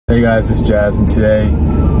Hey guys, it's Jazz, and today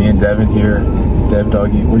me and Devin here. Dev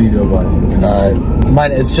Doggy, what do you do about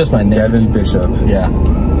it? It's just my name. Devin Bishop. Yeah.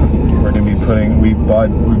 We're gonna be putting. We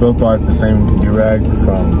both bought the same Durag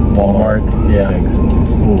from Walmart. Yeah. Things.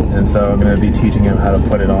 And so I'm gonna be teaching him how to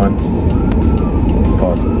put it on.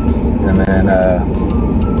 Pause. And then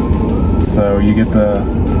so you get the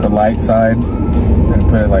light side and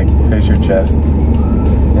put it like face your chest,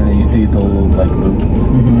 and then you see the little like loop, the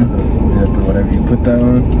dip or whatever. You put that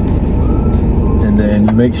on, and then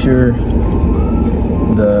you make sure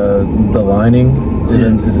the lining is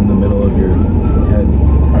in the middle of your head.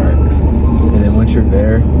 Alright. And then once you're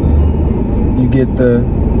there, you get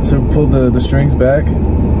pull the strings back,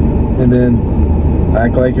 and then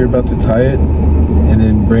act like you're about to tie it, and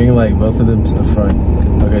then bring like both of them to the front.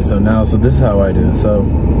 Okay, so this is how I do it. So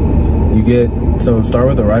start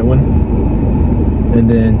with the right one, and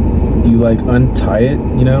then you like untie it,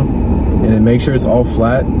 you know, and then make sure it's all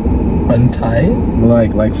flat. Untie it?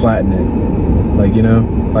 Like flatten it. Like, you know,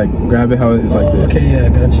 like grab it how it's like this. Okay, yeah, I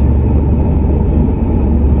got you.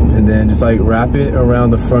 And then just like wrap it around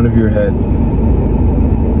the front of your head.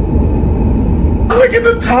 Look at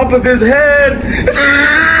the top of his head!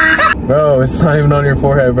 Bro, it's not even on your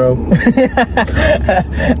forehead, bro.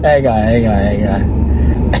 Hey guy. Yeah.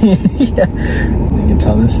 You can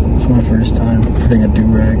tell this is my first time putting a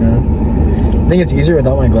do-rag on. I think it's easier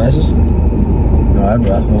without my glasses. No, I have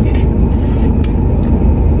glasses on.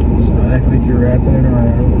 Act like you're wrapping it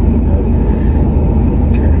around.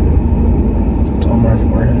 Okay. It's on my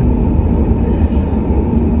forehead.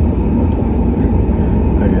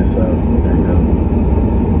 Okay, so there you go.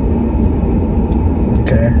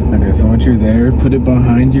 Okay. Okay, so once you're there, put it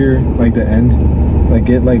behind your like the end. Like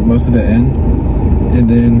get like most of the end. And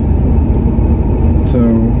then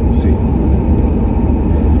let's see.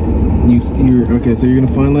 Okay, so you're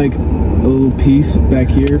gonna find like a little piece back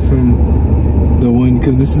here from the one,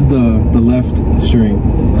 because this is the left string.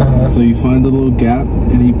 So you find the little gap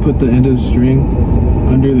and you put the end of the string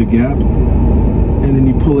under the gap, and then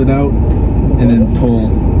you pull it out and then pull,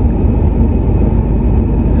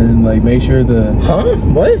 and then like make sure the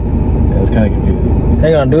what? Yeah, it's kind of confusing.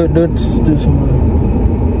 Hang on, do some more.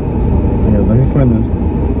 Okay, let me find this.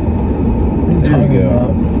 There you go.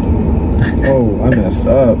 Oh, I messed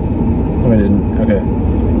up. Oh, I didn't. Okay.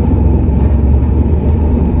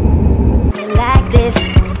 Like this,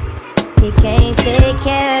 he can't take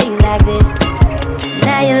care of you like this.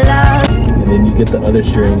 Now you're lost. And then you get the other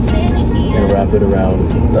string and wrap it around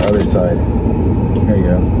the other side. There you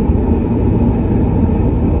go.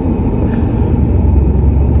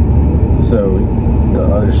 So the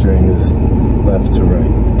other string is left to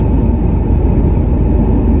right.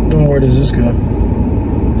 And where does this go?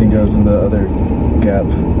 It goes in the other gap,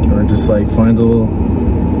 or just like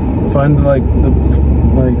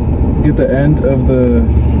get the end of the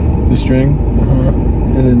string,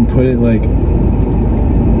 and then put it like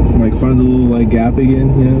find the little like gap again,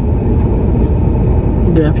 you know?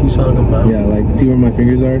 What gap you talking about? Yeah, like see where my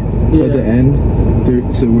fingers are? Yeah. At the end,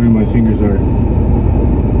 so where my fingers are.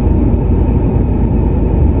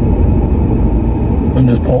 And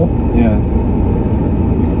just pull? Yeah.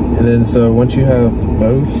 And then so once you have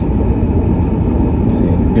both, let's see,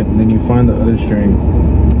 then you find the other string.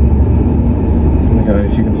 Oh my god,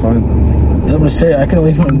 if you can find them. I'm gonna say I can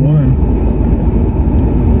only find one.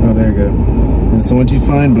 Oh, there you go. And so once you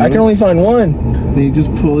find both, I can only find one. then you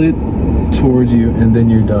just pull it towards you, and then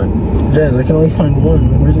you're done. Jazz, I can only find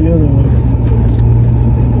one. Where's the other one?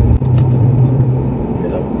 Okay,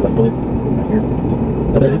 so like pull it right here.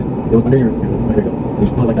 It was under your. There you go. You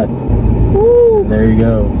just pull it like that. Woo! There you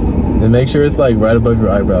go. And make sure it's like right above your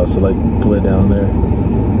eyebrows. So like pull it down there,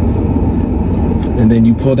 and then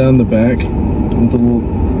you pull down the back with the little.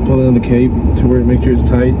 Pull down the cape to where make sure it's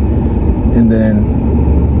tight, and then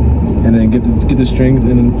get the strings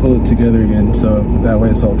and then pull it together again, so that way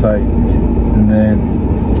it's all tight, and then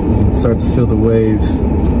you can start to feel the waves.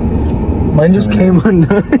 Mine just came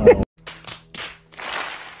undone.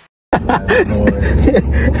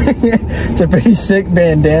 It's a pretty sick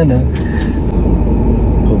bandana.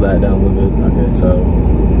 Pull that down a little bit. Okay,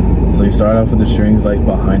 so you start off with the strings like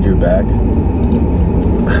behind your back,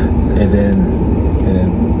 and then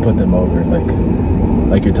put them over like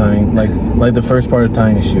you're tying like the first part of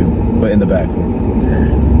tying a shoe, but in the back.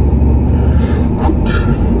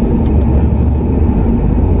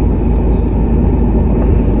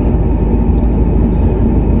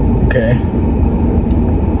 Okay.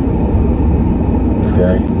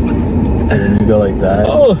 And then you go like that.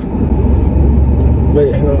 Oh!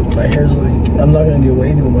 Wait, hang on. My hair's like... I'm not gonna get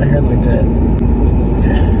wavy with my hair like that.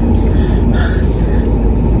 Okay.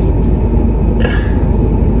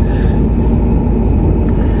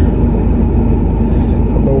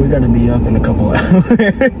 gotta be up in a couple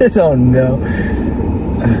hours. Oh no.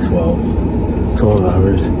 It's like 12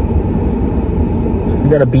 hours. We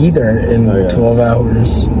gotta be there in 12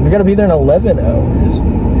 hours. We gotta be there in 11 hours.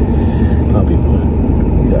 I'll be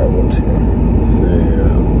fine. Yeah, I will too. There you go.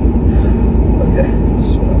 Okay,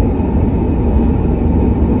 so.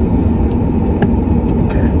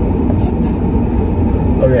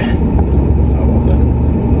 Okay. How about that?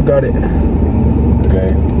 Got it. Okay.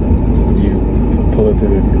 Did you pull it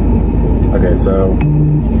through? Okay, so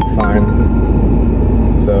fine.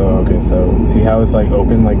 So okay, so see how it's like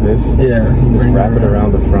open like this? Yeah. Just wrap it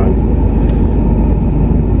around the front.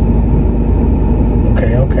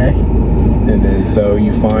 Okay. And then so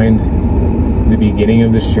you find the beginning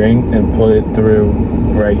of the string and pull it through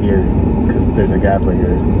right here, because there's a gap right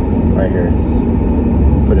here. Right here.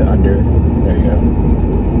 Put it under. There you go.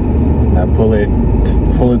 Now pull it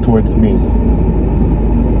towards me.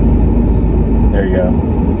 There you go.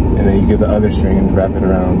 And then you get the other string and wrap it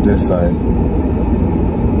around this side.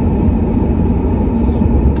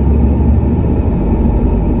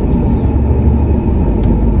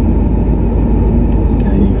 And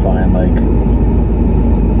then you find like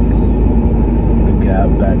the gap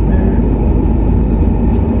back there.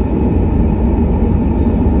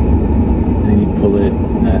 And then you pull it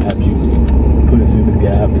after you put it through the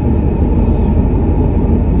gap.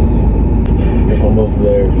 You're almost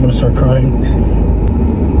there. I'm gonna start crying.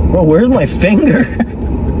 Bro, where's my finger?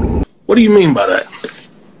 What do you mean by that?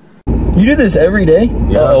 You do this every day?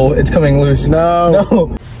 Yeah. Uh-oh, it's coming loose. No.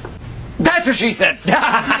 No. That's what she said. I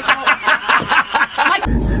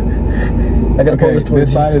gotta pull Okay, this towards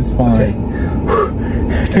this side is fine.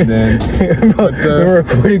 And then we're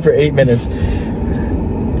recording for 8 minutes.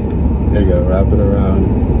 there you go, wrap it around.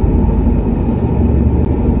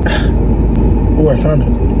 Oh, I found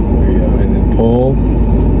it. There you go, and then pull.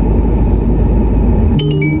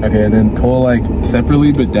 Okay, and then pull like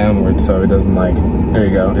separately but downwards so it doesn't like, there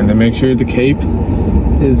you go. And then make sure the cape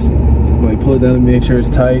is like, pull it down and make sure it's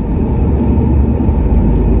tight.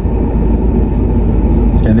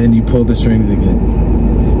 And then you pull the strings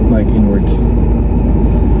again, just like inwards.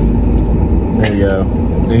 There you go.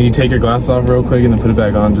 And you take your glasses off real quick and then put it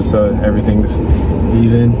back on just so everything's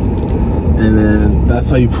even. And then that's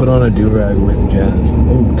how you put on a do-rag with Jazz.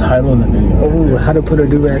 Oh, title in the video. Oh, how to put a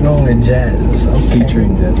do-rag on with Jazz. Okay.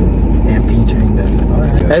 Featuring Devin. And featuring Devin.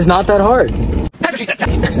 Alright. That's not that hard. That's what she said.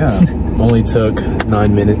 Yeah. Only took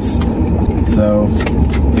 9 minutes. So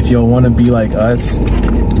if you'll want to be like us,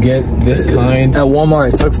 get this kind. At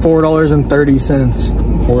Walmart, it's like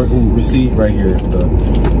 $4.30. Receipt right here.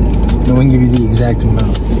 And we can give you the exact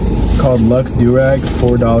amount. It's called Lux Durag,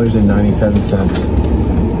 $4.97.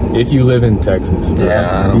 If you live in Texas.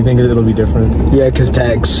 Yeah. Do you think it'll be different? Yeah, because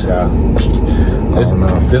tax. Yeah.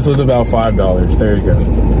 This was about $5. There you go.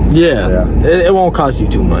 Yeah. It won't cost you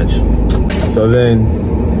too much. So then,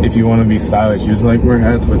 if you want to be stylish, you just like wear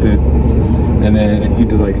hats with it. And then you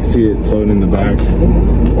just like see it floating in the back.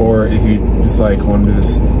 Or if you just like want to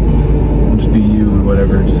just be you or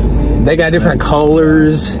whatever, just. They got different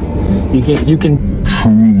colors. You can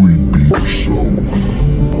Truly be yourself.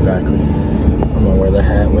 Exactly. I'm gonna wear the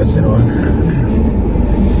hat with it on.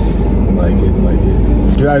 Like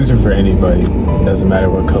it. Drags are for anybody. Doesn't matter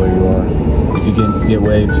what color you are. If you can get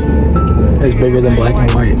waves. It's bigger than black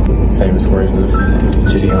and white. Famous words of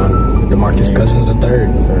Gideon. DeMarcus Cousins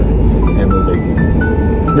III. Sir. And Lil Baby.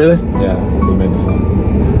 Really? Yeah, he made the song.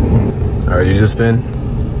 Alright, you just spin.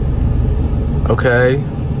 Okay.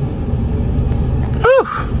 Whew.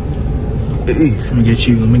 Ease. Let me get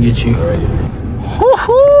you. Alright.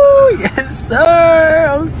 Woohoo! Yes,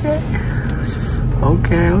 sir.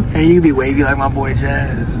 Okay. You can be wavy like my boy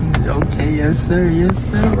Jazz. Okay, yes, sir.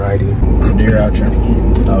 Alrighty. So do your outro.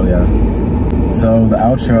 Oh yeah. So the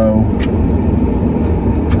outro,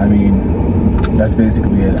 I mean, that's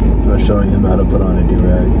basically it. For showing him how to put on a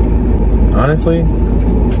do-rag. Honestly,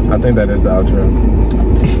 I think that is the outro.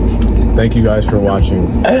 Thank you guys for watching.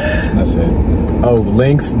 That's it. Oh,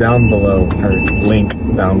 links down below, or link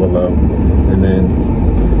down below. And then,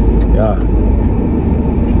 yeah.